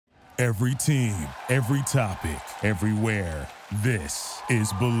Every team, every topic, everywhere. This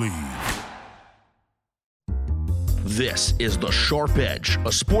is Believe. This is The Sharp Edge,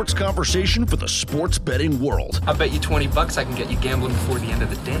 a sports conversation for the sports betting world. I bet you $20 I can get you gambling before the end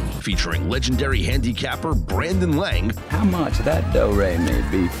of the day. Featuring legendary handicapper Brandon Lang. How much that do-re may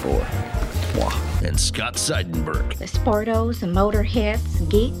be for? And Scott Seidenberg. The sportos, motorheads,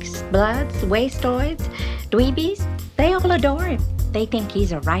 geeks, bloods, wastoids, dweebies, they all adore him. They think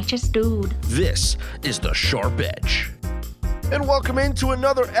he's a righteous dude. This is The Sharp Edge. And welcome into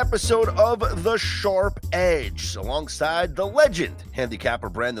another episode of The Sharp Edge, alongside the legend handicapper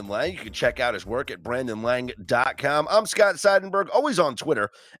Brandon Lang. You can check out his work at brandonlang.com. I'm Scott Seidenberg, always on Twitter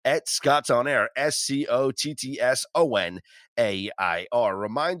at ScottsOnAir, ScottsOnAir.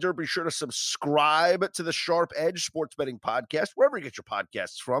 Reminder, be sure to subscribe to the Sharp Edge Sports Betting Podcast, wherever you get your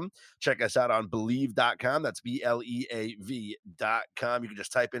podcasts from. Check us out on Believe.com. That's BLEAV.com. You can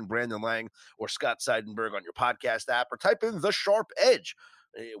just type in Brandon Lang or Scott Seidenberg on your podcast app, or type in The Sharp Edge.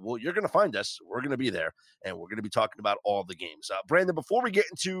 Well, you're going to find us. We're going to be there, and we're going to be talking about all the games. Brandon, before we get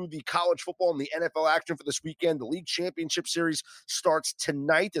into the college football and the NFL action for this weekend, the League Championship Series starts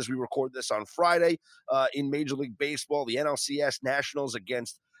tonight as we record this on Friday in Major League Baseball. The NLCS Nationals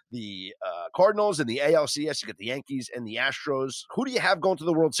against the Cardinals, and the ALCS, you get the Yankees and the Astros. Who do you have going to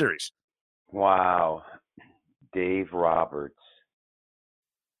the World Series? Wow. Dave Roberts.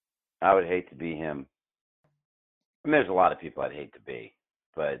 I would hate to be him. I mean, there's a lot of people I'd hate to be.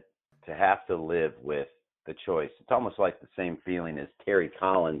 But to have to live with the choice, it's almost like the same feeling as Terry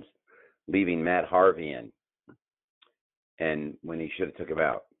Collins leaving Matt Harvey in, and when he should have took him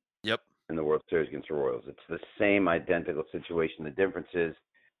out. Yep. In the World Series against the Royals. It's the same identical situation. The difference is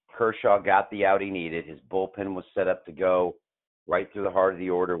Kershaw got the out he needed. His bullpen was set up to go right through the heart of the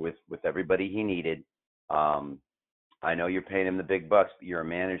order with everybody he needed. I know you're paying him the big bucks, but you're a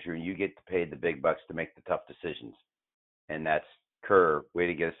manager and you get paid the big bucks to make the tough decisions. And that's Kerr, way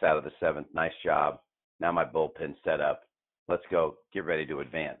to get us out of the seventh. Nice job. Now my bullpen's set up. Let's go. Get ready to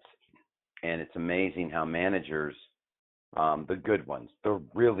advance. And it's amazing how managers, the good ones, the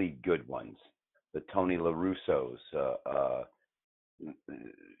really good ones, the Tony La Russos,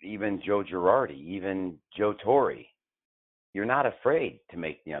 even Joe Girardi, even Joe Torre, you're not afraid to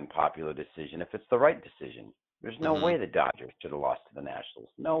make the unpopular decision if it's the right decision. There's no way the Dodgers should have lost to the Nationals.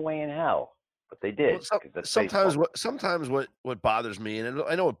 No way in hell. But they did. Well, sometimes what bothers me, and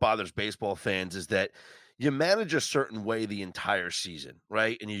I know what bothers baseball fans, is that you manage a certain way the entire season,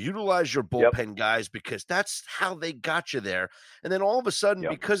 right? And you utilize your bullpen guys because that's how they got you there. And then all of a sudden,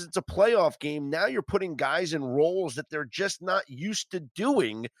 because it's a playoff game, now you're putting guys in roles that they're just not used to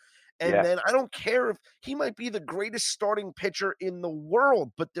doing. And then I don't care if he might be the greatest starting pitcher in the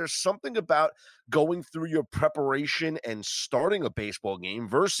world, but there's something about going through your preparation and starting a baseball game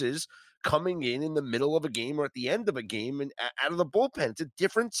versus coming in the middle of a game or at the end of a game and out of the bullpen. It's a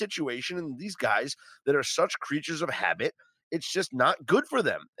different situation. And these guys that are such creatures of habit, it's just not good for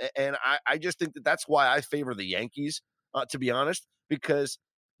them. And I just think that that's why I favor the Yankees, to be honest, because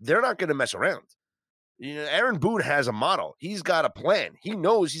they're not going to mess around. You know, Aaron Boone has a model. He's got a plan. He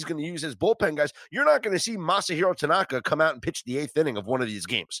knows he's going to use his bullpen guys. You're not going to see Masahiro Tanaka come out and pitch the eighth inning of one of these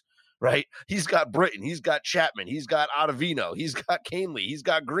games, right? He's got Britton. He's got Chapman. He's got Ottavino. He's got Canely. He's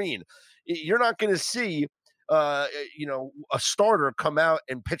got Green. You're not going to see, a starter come out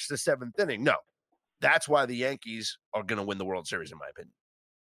and pitch the seventh inning. No, that's why the Yankees are going to win the World Series, in my opinion.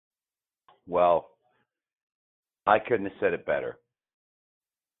 Well, I couldn't have said it better.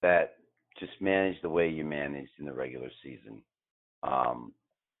 That just manage the way you managed in the regular season.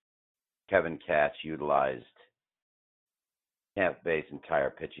 Kevin Cash utilized Tampa Bay's entire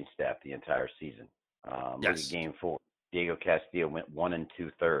pitching staff the entire season. Look at Game 4. Diego Castillo went 1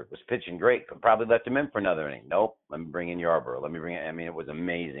 2/3. Was pitching great. Could probably left him in for another inning. Nope. Let me bring in Yarborough. It was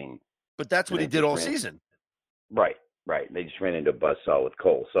amazing. But that's what he did all season. Right. They just ran into a buzzsaw with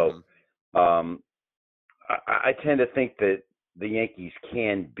Cole. So I tend to think that the Yankees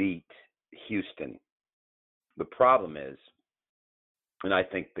can beat Houston. The problem is, and I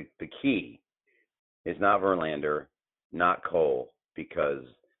think the key is not Verlander, not Cole, because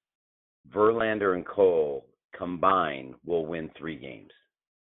Verlander and Cole combined will win 3 games.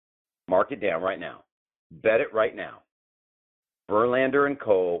 Mark it down right now. Bet it right now. Verlander and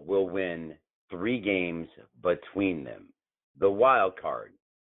Cole will win 3 games between them. The wild card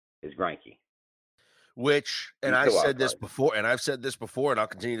is Greinke. I've said this before, and I'll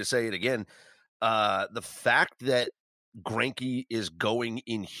continue to say it again. The fact that Greinke is going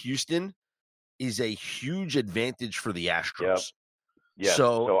in Houston is a huge advantage for the Astros. Yes.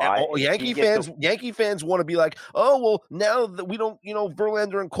 So Yankee fans want to be like, oh, well, now that we don't,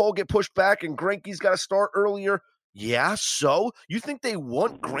 Verlander and Cole get pushed back and Greinke's got to start earlier. Yeah, so you think they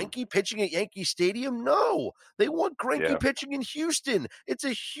want Greinke pitching at Yankee Stadium? No, they want Greinke pitching in Houston. It's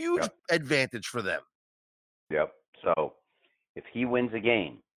a huge advantage for them. Yep. So if he wins a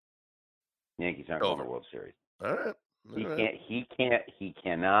game, Yankees aren't going to the World Series. All right. He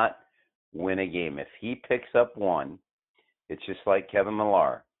cannot win a game. If he picks up one, it's just like Kevin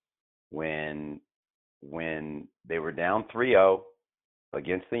Millar when they were down 3-0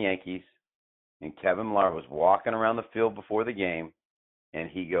 against the Yankees, and Kevin Millar was walking around the field before the game, and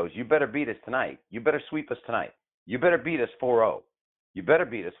he goes, "You better beat us tonight. You better sweep us tonight. You better beat us 4-0. You better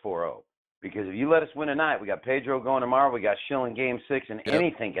beat us 4-0. Because if you let us win tonight, we got Pedro going tomorrow, we got Schill in Game 6, and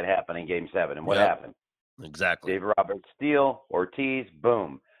anything can happen in Game 7. And what happened? Exactly. David Roberts steal, Ortiz,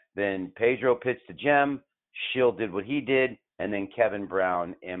 boom. Then Pedro pitched to Jem. Schill did what he did, and then Kevin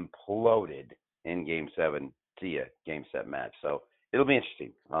Brown imploded in Game 7. See ya, Game 7 match. So it'll be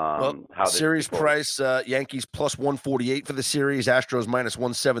interesting. How series price, Yankees plus 148 for the series, Astros minus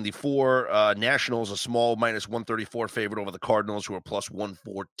 174, Nationals a small minus 134 favorite over the Cardinals, who are plus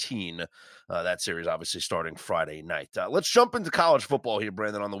 114. That series obviously starting Friday night. Let's jump into college football here,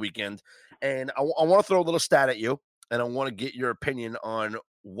 Brandon, on the weekend. And I want to throw a little stat at you, and I want to get your opinion on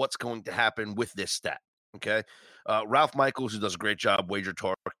what's going to happen with this stat. Okay. Ralph Michaels, who does a great job, Wager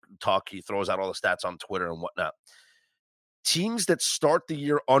Talk, he throws out all the stats on Twitter and whatnot. Teams that start the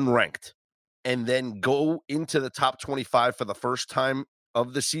year unranked and then go into the top 25 for the first time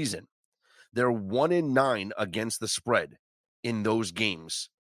of the season, they're 1-9 against the spread in those games,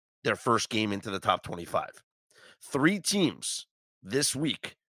 their first game into the top 25. 3 teams this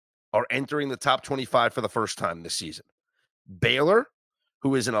week are entering the top 25 for the first time this season. Baylor,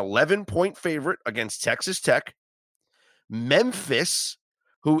 who is an 11-point favorite against Texas Tech. Memphis,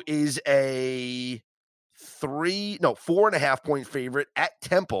 who is a 4.5-point favorite at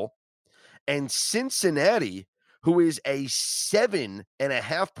Temple. And Cincinnati, who is a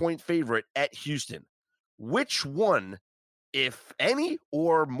 7.5-point favorite at Houston. Which one, if any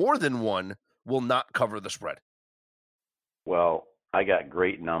or more than one, will not cover the spread? Well, I got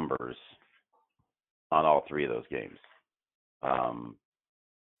great numbers on all 3 of those games.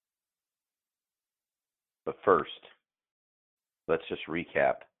 But first, let's just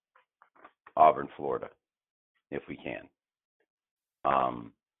recap Auburn, Florida, if we can.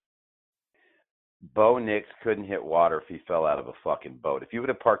 Bo Nix couldn't hit water if he fell out of a fucking boat. If you would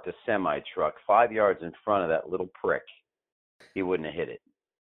have parked a semi-truck 5 yards in front of that little prick, he wouldn't have hit it.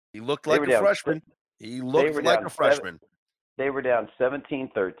 He looked like a freshman. He looked like a freshman. They were down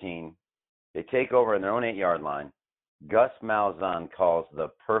 17-13. They take over on their own 8-yard line. Gus Malzahn calls the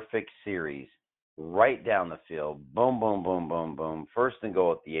perfect series right down the field. Boom, boom, boom, boom, boom. First and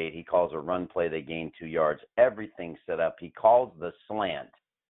goal at the 8. He calls a run play. They gain 2 yards. Everything's set up. He calls the slant.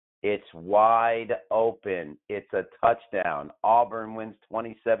 It's wide open. It's a touchdown. Auburn wins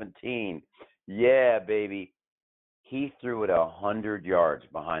 2017. Yeah, baby. He threw it 100 yards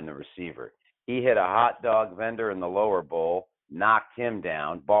behind the receiver. He hit a hot dog vendor in the lower bowl, knocked him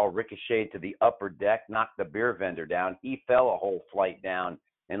down. Ball ricocheted to the upper deck, knocked the beer vendor down. He fell a whole flight down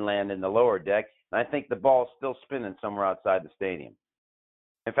and landed in the lower deck. And I think the ball's still spinning somewhere outside the stadium.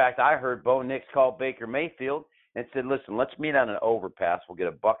 In fact, I heard Bo Nix call Baker Mayfield and said, "Listen, let's meet on an overpass. We'll get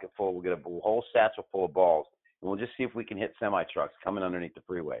a bucket full. We'll get a whole satchel full of balls, and we'll just see if we can hit semi-trucks coming underneath the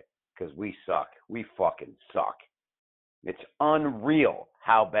freeway, because we suck. We fucking suck." It's unreal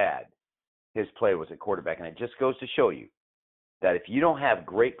how bad his play was at quarterback, and it just goes to show you that if you don't have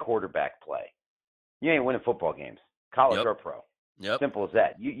great quarterback play, you ain't winning football games, college or pro. Simple as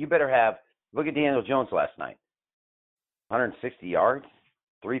that. You better have – look at Daniel Jones last night. 160 yards,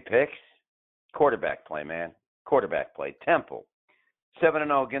 3 picks. Quarterback play, man. Quarterback play. Temple,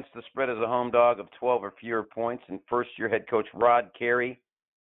 7-0 against the spread as a home dog of 12 or fewer points, and first-year head coach Rod Carey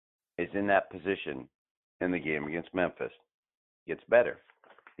is in that position in the game against Memphis. Gets better.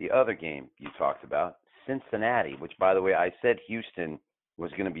 The other game you talked about, Cincinnati, which, by the way, I said Houston was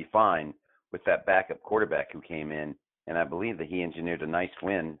going to be fine with that backup quarterback who came in, and I believe that he engineered a nice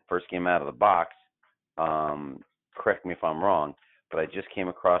win, first game out of the box. Correct me if I'm wrong, but I just came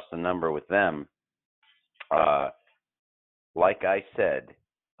across the number with them. Like I said,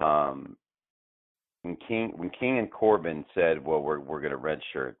 when King and Corbin said, well, we're going to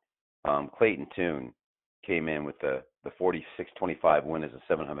redshirt, Clayton Tune came in with the 46-25 win as a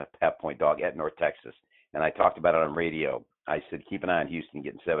 7.5-point dog at North Texas. And I talked about it on radio. I said, keep an eye on Houston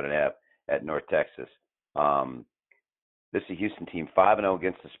getting 7.5 at North Texas. This is a Houston team 5-0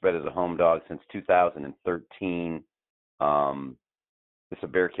 against the spread as a home dog since 2013. It's a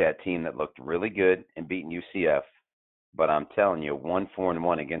Bearcat team that looked really good in beating UCF, but I'm telling you,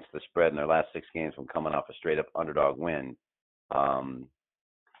 1-4-1 against the spread in their last 6 games when coming off a straight-up underdog win.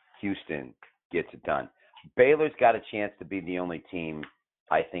 Houston gets it done. Baylor's got a chance to be the only team,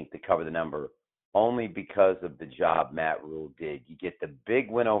 I think, to cover the number, only because of the job Matt Rule did. You get the big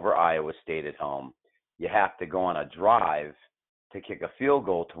win over Iowa State at home. You have to go on a drive to kick a field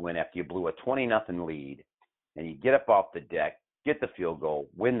goal to win after you blew a 20-0 lead, and you get up off the deck, get the field goal,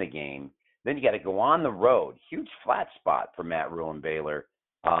 win the game. Then you got to go on the road, huge flat spot for Matt Rule and Baylor,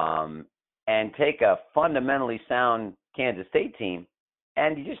 and take a fundamentally sound Kansas State team,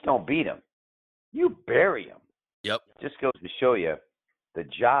 and you just don't beat them. You bury them. Yep. Just goes to show you the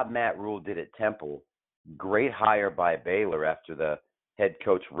job Matt Rule did at Temple. Great hire by Baylor after the head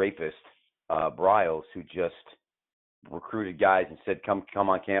coach rapist, Briles, who just recruited guys and said, come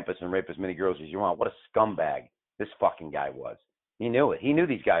on campus and rape as many girls as you want. What a scumbag this fucking guy was. He knew it. He knew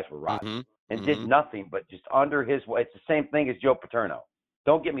these guys were rotten and did nothing but just under his way. It's the same thing as Joe Paterno.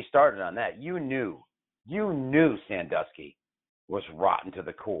 Don't get me started on that. You knew Sandusky was rotten to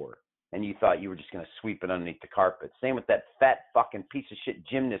the core, and you thought you were just going to sweep it underneath the carpet. Same with that fat fucking piece of shit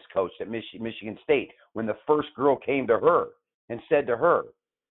gymnast coach at Michigan State when the first girl came to her and said to her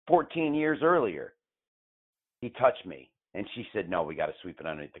 14 years earlier, he touched me. And she said, no, we got to sweep it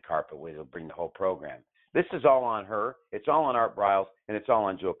underneath the carpet. We'll bring the whole program. This is all on her. It's all on Art Briles, and it's all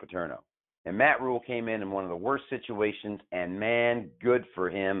on Joe Paterno. And Matt Rule came in one of the worst situations, and, man, good for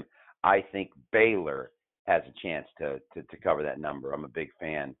him. I think Baylor has a chance to cover that number. I'm a big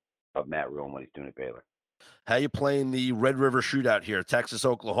fan of Matt Rule and what he's doing at Baylor. How you playing the Red River Shootout here? Texas,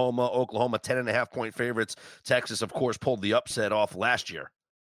 Oklahoma. Oklahoma 10.5-point favorites. Texas, of course, pulled the upset off last year.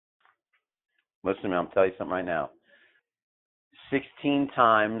 Listen to me, I'm telling you something right now. 16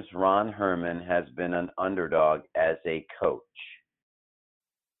 times Ron Herman has been an underdog as a coach.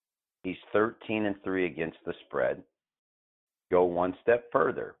 He's 13-3 against the spread. Go one step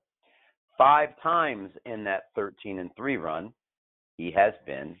further. 5 times in that 13-3 run, he has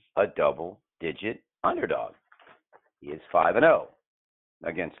been a double-digit underdog. He is 5-0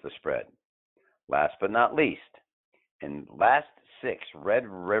 against the spread. Last but not least, in last 6 Red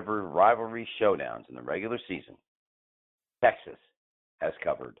River rivalry showdowns in the regular season, Texas has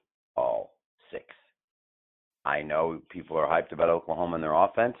covered all 6. I know people are hyped about Oklahoma and their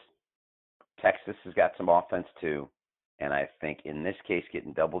offense. Texas has got some offense too. And I think in this case,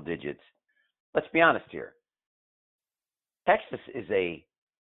 getting double digits, let's be honest here. Texas is a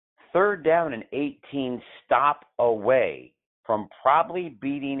 3rd down and 18 stop away from probably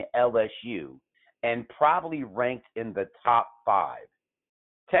beating LSU and probably ranked in the top 5.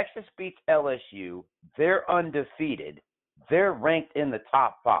 Texas beats LSU. They're undefeated. They're ranked in the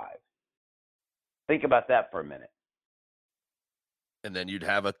top 5. Think about that for a minute. And then you'd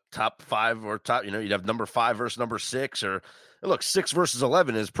have a top 5 or you'd have number 5 versus number 6. Or look, 6 versus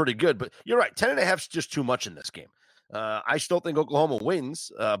 11 is pretty good. But you're right, 10.5 is just too much in this game. I still think Oklahoma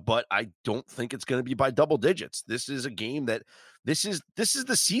wins, but I don't think it's going to be by double digits. This is a game that this is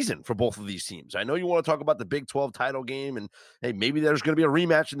the season for both of these teams. I know you want to talk about the Big 12 title game, and hey, maybe there's going to be a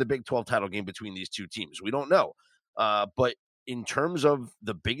rematch in the Big 12 title game between these two teams. We don't know. But in terms of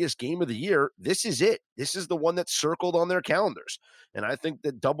the biggest game of the year, this is it. This is the one that's circled on their calendars. And I think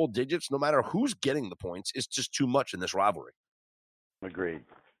that double digits, no matter who's getting the points, is just too much in this rivalry. Agreed.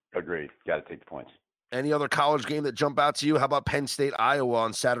 Got to take the points. Any other college game that jump out to you? How about Penn State, Iowa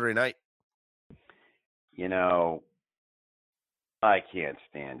on Saturday night? You know, I can't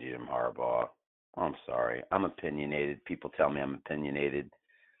stand Jim Harbaugh. I'm sorry. I'm opinionated. People tell me I'm opinionated.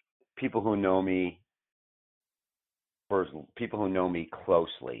 People who know me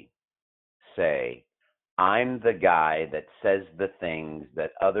closely say I'm the guy that says the things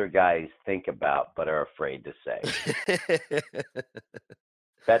that other guys think about but are afraid to say.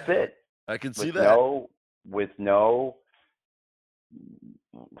 That's it. I can see that.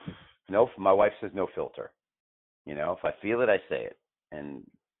 My wife says no filter. You know, if I feel it, I say it. And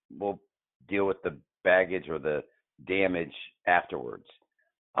we'll deal with the baggage or the damage afterwards.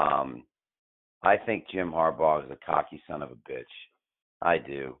 I think Jim Harbaugh is a cocky son of a bitch. I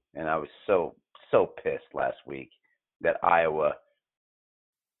do. And I was so pissed last week that Iowa,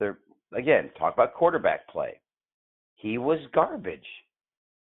 talk about quarterback play. He was garbage.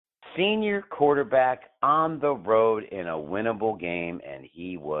 Senior quarterback on the road in a winnable game, and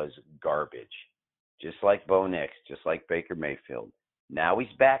he was garbage. Just like Bo Nix, just like Baker Mayfield. Now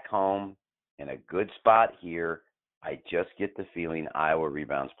he's back home in a good spot here. I just get the feeling Iowa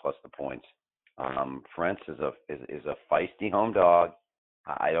rebounds plus the points. Frentz is a feisty home dog.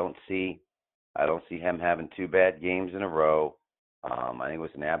 I don't see him having 2 bad games in a row. I think it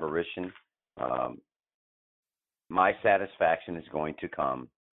was an aberration. My satisfaction is going to come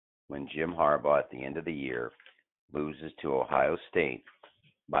when Jim Harbaugh at the end of the year loses to Ohio State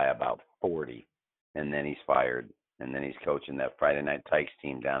by about 40, and then he's fired, and then he's coaching that Friday Night Tykes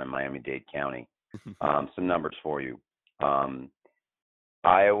team down in Miami-Dade County. Some numbers for you.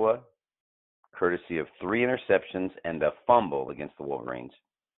 Iowa, courtesy of 3 interceptions and a fumble against the Wolverines,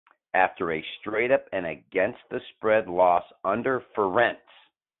 after a straight-up and against-the-spread loss under Ferentz.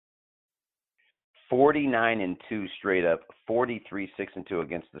 49-2 straight up, 43-6-2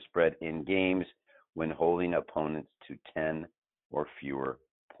 against the spread in games when holding opponents to 10 or fewer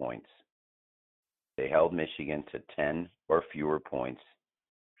points. They held Michigan to 10 or fewer points,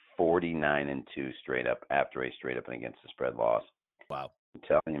 49-2 straight up after a straight up and against the spread loss. Wow. I'm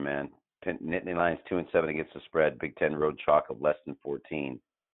telling you, man. Nittany Lions 2-7 against the spread. Big Ten road chalk of less than 14.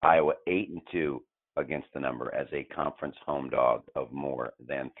 Iowa 8-2 against the number as a conference home dog of more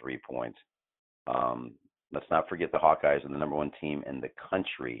than 3 points. Let's not forget the Hawkeyes are the number 1 team in the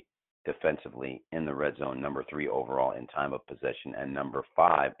country defensively in the red zone, number 3 overall in time of possession, and number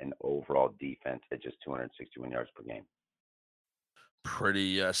 5 in overall defense at just 261 yards per game.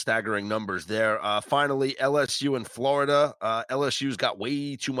 Pretty staggering numbers there. Finally, LSU and Florida. LSU's got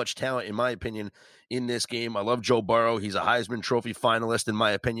way too much talent, in my opinion, in this game. I love Joe Burrow. He's a Heisman Trophy finalist, in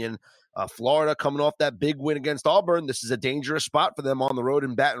my opinion. Florida coming off that big win against Auburn. This is a dangerous spot for them on the road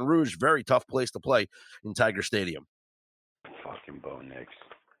in Baton Rouge. Very tough place to play in Tiger Stadium. Fucking Bo Nix.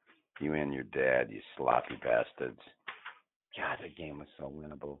 You and your dad, you sloppy bastards. God, that game was so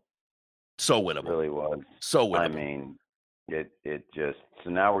winnable. So winnable. It really was. So winnable. I mean, it just, so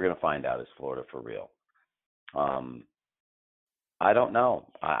now we're going to find out, is Florida for real? I don't know.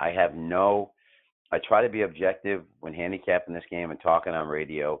 I try to be objective when handicapping this game and talking on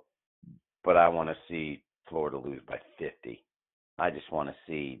radio, but I want to see Florida lose by 50. I just want to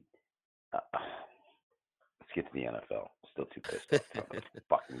see, let's get to the NFL. Still too pissed off from the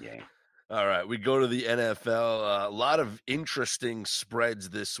fucking game. All right, we go to the NFL. A lot of interesting spreads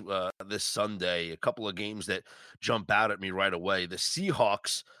this Sunday. A couple of games that jump out at me right away. The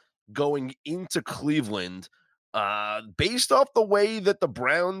Seahawks going into Cleveland, based off the way that the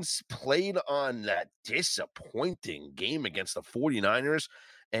Browns played on that disappointing game against the 49ers,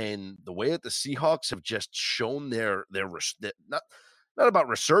 and the way that the Seahawks have just shown their not about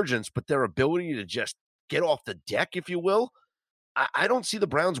resurgence, but their ability to just get off the deck, if you will. I don't see the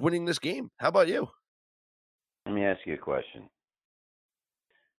Browns winning this game. How about you? Let me ask you a question.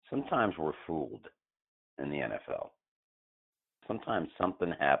 Sometimes we're fooled in the NFL. Sometimes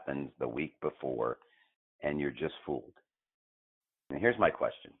something happens the week before and you're just fooled. And here's my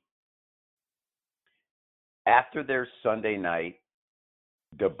question. After their Sunday night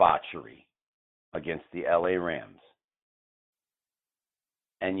debauchery against the LA Rams,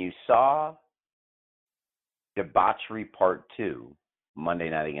 and you saw debauchery part 2 Monday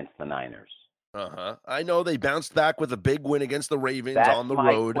night against the Niners. I know they bounced back with a big win against the Ravens on the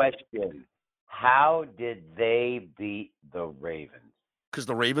road. That's my question. How did they beat the Ravens? Because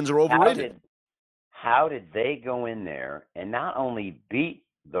the Ravens are overrated. How did they go in there and not only beat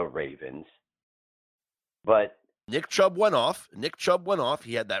the Ravens, but Nick Chubb went off.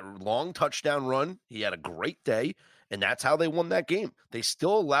 He had that long touchdown run. He had a great day, and that's how they won that game. They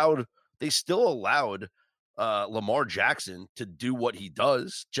still allowed Lamar Jackson to do what he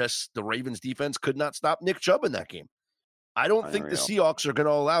does. Just the Ravens defense could not stop Nick Chubb in that game. I don't think the Seahawks are going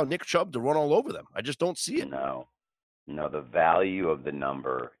to allow Nick Chubb to run all over them. I just don't see it. No, the value of the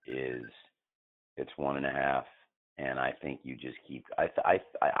number is it's 1.5, and I think you just keep. I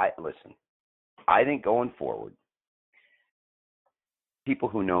listen. I think going forward, people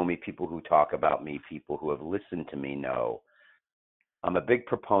who know me, people who talk about me, people who have listened to me know I'm a big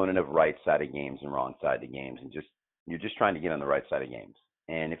proponent of right side of games and wrong side of games, and you're just trying to get on the right side of games.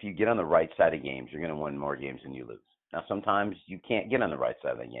 And if you get on the right side of games, you're going to win more games than you lose. Now, sometimes you can't get on the right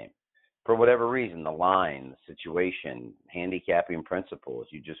side of the game. For whatever reason, the line, the situation, handicapping principles,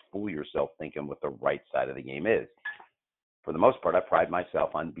 you just fool yourself thinking what the right side of the game is. For the most part, I pride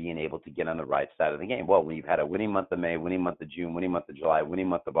myself on being able to get on the right side of the game. Well, we've had a winning month of May, winning month of June, winning month of July, winning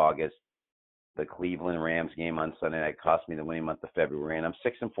month of August. The Cleveland Rams game on Sunday night cost me the winning month of February, and I'm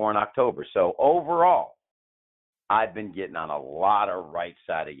 6-4 in October. So overall, I've been getting on a lot of right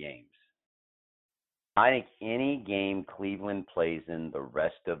side of games. I think any game Cleveland plays in the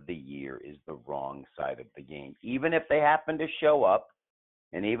rest of the year is the wrong side of the game. Even if they happen to show up,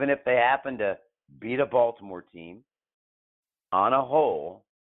 and even if they happen to beat a Baltimore team, on a whole,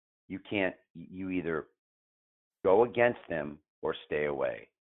 you either go against them or stay away,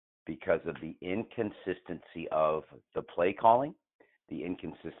 because of the inconsistency of the play calling the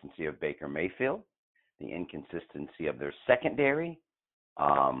inconsistency of Baker Mayfield, the inconsistency of their secondary.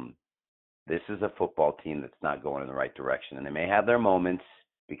 This is a football team that's not going in the right direction. And they may have their moments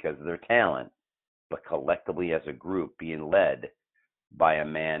because of their talent, but collectively as a group being led by a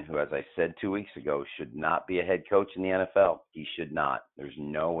man who, as I said 2 weeks ago, should not be a head coach in the NFL. He should not. There's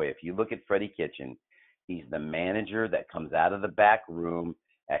no way. If you look at Freddie Kitchen, he's the manager that comes out of the back room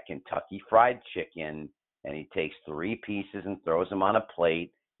at Kentucky Fried Chicken, and he takes 3 pieces and throws them on a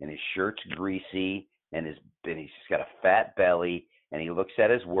plate, and his shirt's greasy, and he's just got a fat belly, and he looks at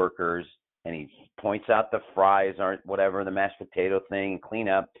his workers, and he points out the fries aren't whatever, the mashed potato thing, and clean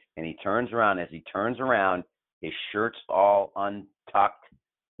up, and he turns around. As he turns around, his shirt's all untucked,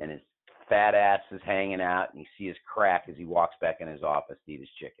 and his fat ass is hanging out, and you see his crack as he walks back in his office to eat his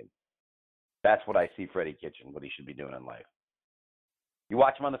chicken. That's what I see Freddie Kitchen, what he should be doing in life. You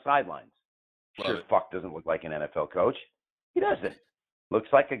watch him on the sidelines. Sure as fuck doesn't look like an NFL coach. He doesn't. Looks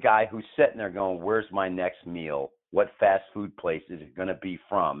like a guy who's sitting there going, where's my next meal? What fast food place is it going to be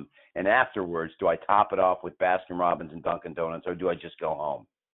from? And afterwards, do I top it off with Baskin-Robbins and Dunkin' Donuts, or do I just go home?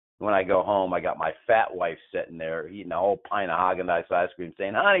 When I go home, I got my fat wife sitting there eating a whole pint of Haagen-Dazs ice cream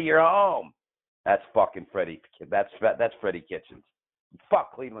saying, honey, you're home. That's fucking Freddie. That's Freddie Kitchens.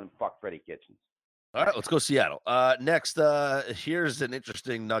 Fuck Cleveland, fuck Freddie Kitchens. All right, let's go Seattle. Next, here's an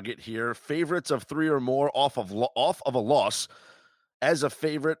interesting nugget here. Favorites of 3 or more off of a loss as a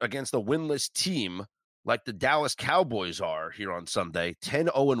favorite against a winless team like the Dallas Cowboys are here on Sunday,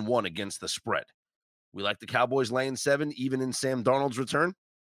 10-0-1 against the spread. We like the Cowboys laying 7, even in Sam Darnold's return?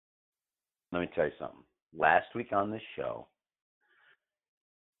 Let me tell you something. Last week on this show,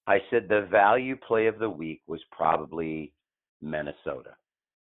 I said the value play of the week was probably Minnesota.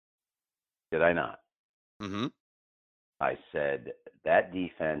 Did I not? Mm-hmm. I said that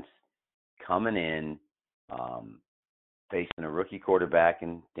defense coming in, facing a rookie quarterback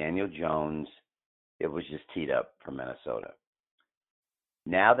in Daniel Jones, it was just teed up for Minnesota.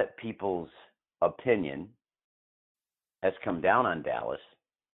 Now that people's opinion has come down on Dallas,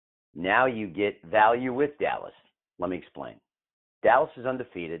 now you get value with Dallas. Let me explain. Dallas is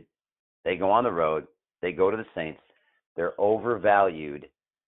undefeated. They go on the road. They go to the Saints. They're overvalued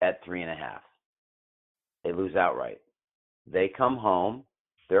at 3.5. They lose outright. They come home.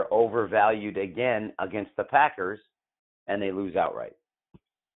 They're overvalued again against the Packers, and they lose outright.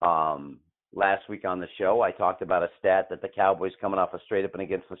 Last week on the show, I talked about a stat that the Cowboys coming off a straight up and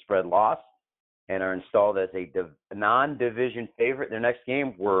against the spread loss and are installed as a non-division favorite. Their next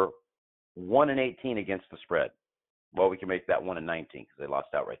game were 1-18 against the spread. Well, we can make that 1-19 because they lost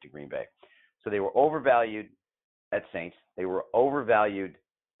outright to Green Bay. So they were overvalued at Saints. They were overvalued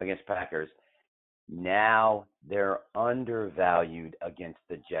against Packers. Now they're undervalued against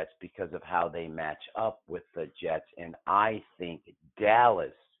the Jets because of how they match up with the Jets. And I think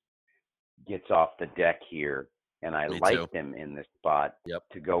Dallas gets off the deck here, and I like them in this spot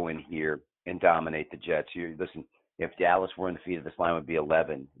to go in here and dominate the Jets. Listen, if Dallas were undefeated, this line would be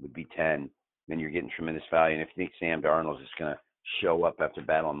 11, it would be 10. Then you're getting tremendous value. And if you think Sam Darnold is just going to show up after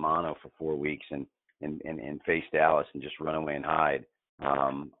battling mono for 4 weeks and face Dallas and just run away and hide,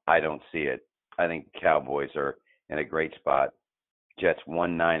 I don't see it. I think the Cowboys are in a great spot. Jets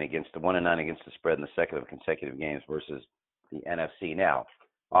 1-9 against the spread in the second of consecutive games versus the NFC. Now,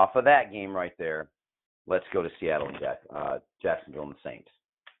 off of that game right there, let's go to Seattle and Jacksonville and the Saints.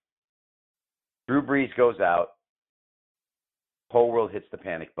 Drew Brees goes out. Whole world hits the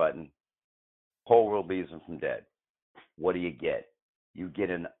panic button. Whole world leaves him from dead. What do you get? You get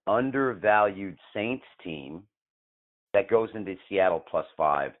an undervalued Saints team that goes into Seattle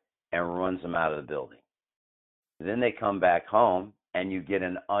 +5 and runs them out of the building. Then they come back home, and you get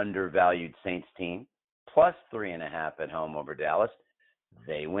an undervalued Saints team +3.5 at home over Dallas.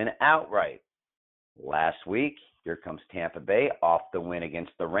 They win outright. Last week, here comes Tampa Bay off the win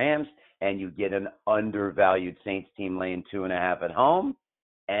against the Rams, and you get an undervalued Saints team laying 2.5 at home,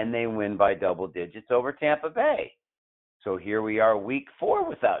 and they win by double digits over Tampa Bay. So here we are week 4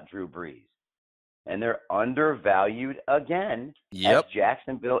 without Drew Brees. And they're undervalued again. Yep. As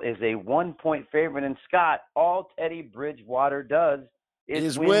Jacksonville is a 1-point favorite. And Scott, all Teddy Bridgewater does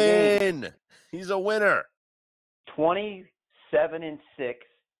is win. He's a winner. 27-6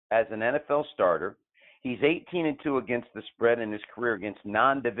 as an NFL starter. He's 18-2 against the spread in his career against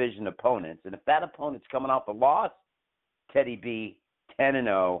non-division opponents. And if that opponent's coming off a loss, Teddy B,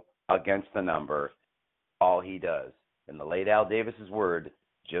 10-0 against the number. All he does. In the late Al Davis's word,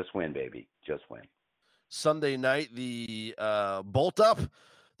 just win, baby. Just win. Sunday night, the bolt up,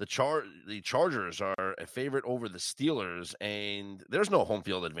 the Chargers are a favorite over the Steelers, and there's no home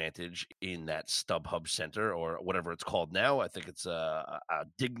field advantage in that StubHub Center or whatever it's called now. I think it's a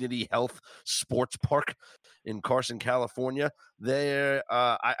Dignity Health Sports Park in Carson, California. There,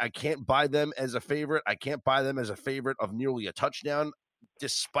 I can't buy them as a favorite. I can't buy them as a favorite of nearly a touchdown,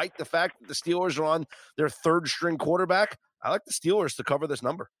 despite the fact that the Steelers are on their third-string quarterback. I like the Steelers to cover this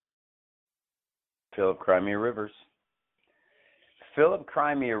number. Philip Crimea Rivers. Philip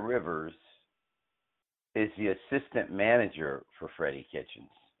Crimea Rivers is the assistant manager for Freddie Kitchens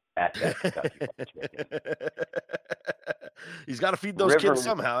at that Kentucky Fried Chicken. He's got to feed those kids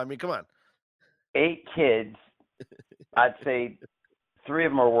somehow. I mean, come on. 8 kids. I'd say 3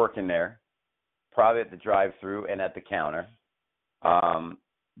 of them are working there, probably at the drive-thru and at the counter.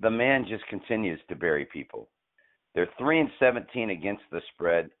 The man just continues to bury people. They're 3-17 against the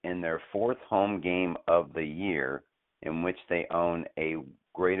spread in their 4th home game of the year, in which they own a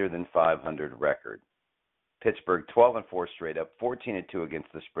greater than 500 record. Pittsburgh 12-4 straight up, 14-2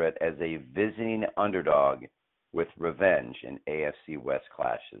 against the spread as a visiting underdog with revenge in AFC West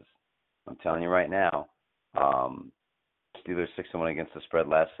clashes. I'm telling you right now, Steelers 6-1 against the spread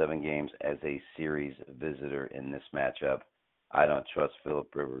last 7 games as a series visitor in this matchup. I don't trust Philip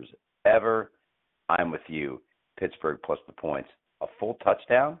Rivers ever. I'm with you. Pittsburgh plus the points. A full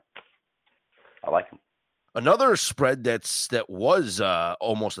touchdown? I like him. Another spread that was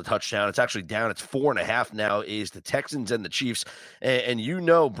almost a touchdown. It's actually down. It's 4.5 now. Is the Texans and the Chiefs, and you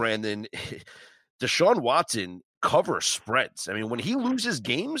know, Brandon, Deshaun Watson covers spreads. I mean, when he loses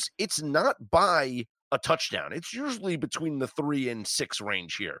games, it's not by a touchdown. It's usually between the 3 and 6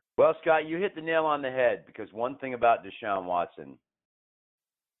 range here. Well, Scott, you hit the nail on the head, because one thing about Deshaun Watson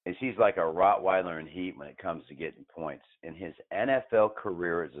is he's like a Rottweiler in heat when it comes to getting points. In his NFL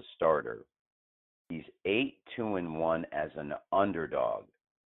career as a starter, he's 8-2-1 as an underdog.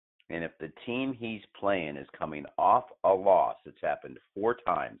 And if the team he's playing is coming off a loss, it's happened 4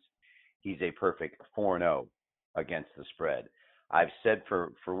 times, he's a perfect 4-0 against the spread. I've said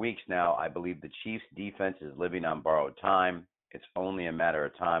for weeks now, I believe the Chiefs' defense is living on borrowed time. It's only a matter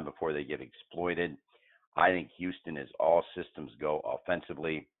of time before they get exploited. I think Houston is all systems go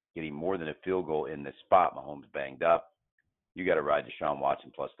offensively, getting more than a field goal in this spot. Mahomes banged up. You got to ride Deshaun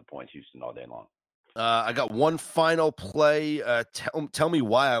Watson plus the points, Houston, all day long. I got one final play. Tell me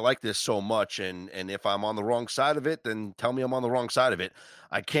why I like this so much, and if I'm on the wrong side of it, then tell me I'm on the wrong side of it.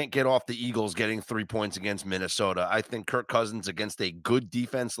 I can't get off the Eagles getting 3 points against Minnesota. I think Kirk Cousins against a good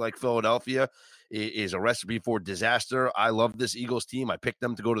defense like Philadelphia is a recipe for disaster. I love this Eagles team. I picked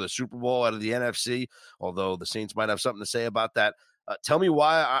them to go to the Super Bowl out of the NFC, although the Saints might have something to say about that. Tell me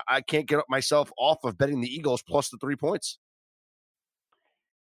why I can't get myself off of betting the Eagles plus the 3 points.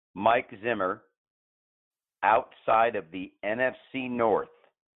 Mike Zimmer, outside of the NFC North,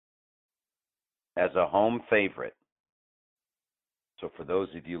 as a home favorite. So for those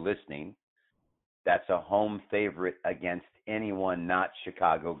of you listening, that's a home favorite against anyone not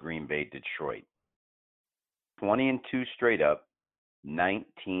Chicago, Green Bay, Detroit. 20-2 straight up,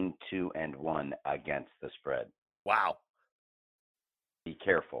 19-2-1 against the spread. Wow. Be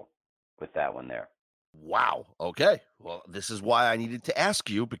careful with that one there. Wow. Okay. Well, this is why I needed to ask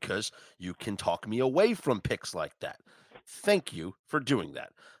you, because you can talk me away from picks like that. Thank you for doing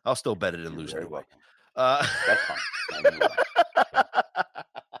that. I'll still bet it and lose anyway. That's fine.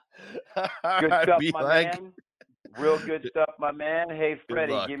 Good stuff, my man. Real good stuff, my man. Hey,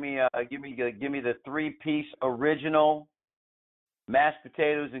 Freddie, give me the 3-piece original, mashed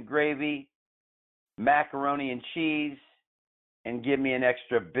potatoes and gravy, macaroni and cheese, and give me an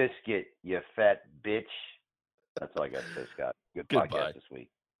extra biscuit, you fat bitch. That's all I got to say, Scott. Good podcast this week.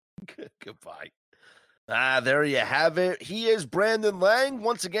 Goodbye. There you have it. He is Brandon Lang.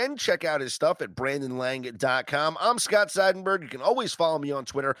 Once again, check out his stuff at brandonlang.com. I'm Scott Seidenberg. You can always follow me on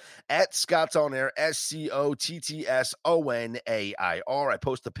Twitter at ScottsOnAir, ScottsOnair. I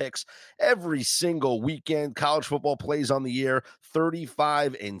post the picks every single weekend. College football plays on the year,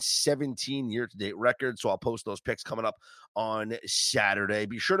 35-17 year-to-date record. So I'll post those picks coming up on Saturday.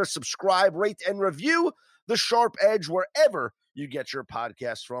 Be sure to subscribe, rate, and review The Sharp Edge wherever you get your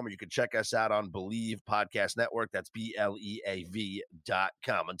podcasts from, or you can check us out on Believe Podcast Network. That's BLEAV.com.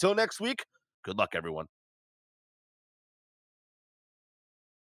 Until next week, good luck, everyone.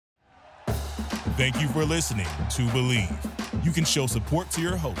 Thank you for listening to Believe. You can show support to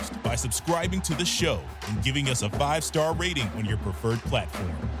your host by subscribing to the show and giving us a 5-star rating on your preferred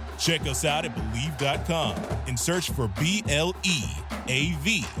platform. Check us out at Believe.com and search for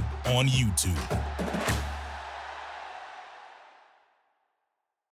BLEAV on YouTube.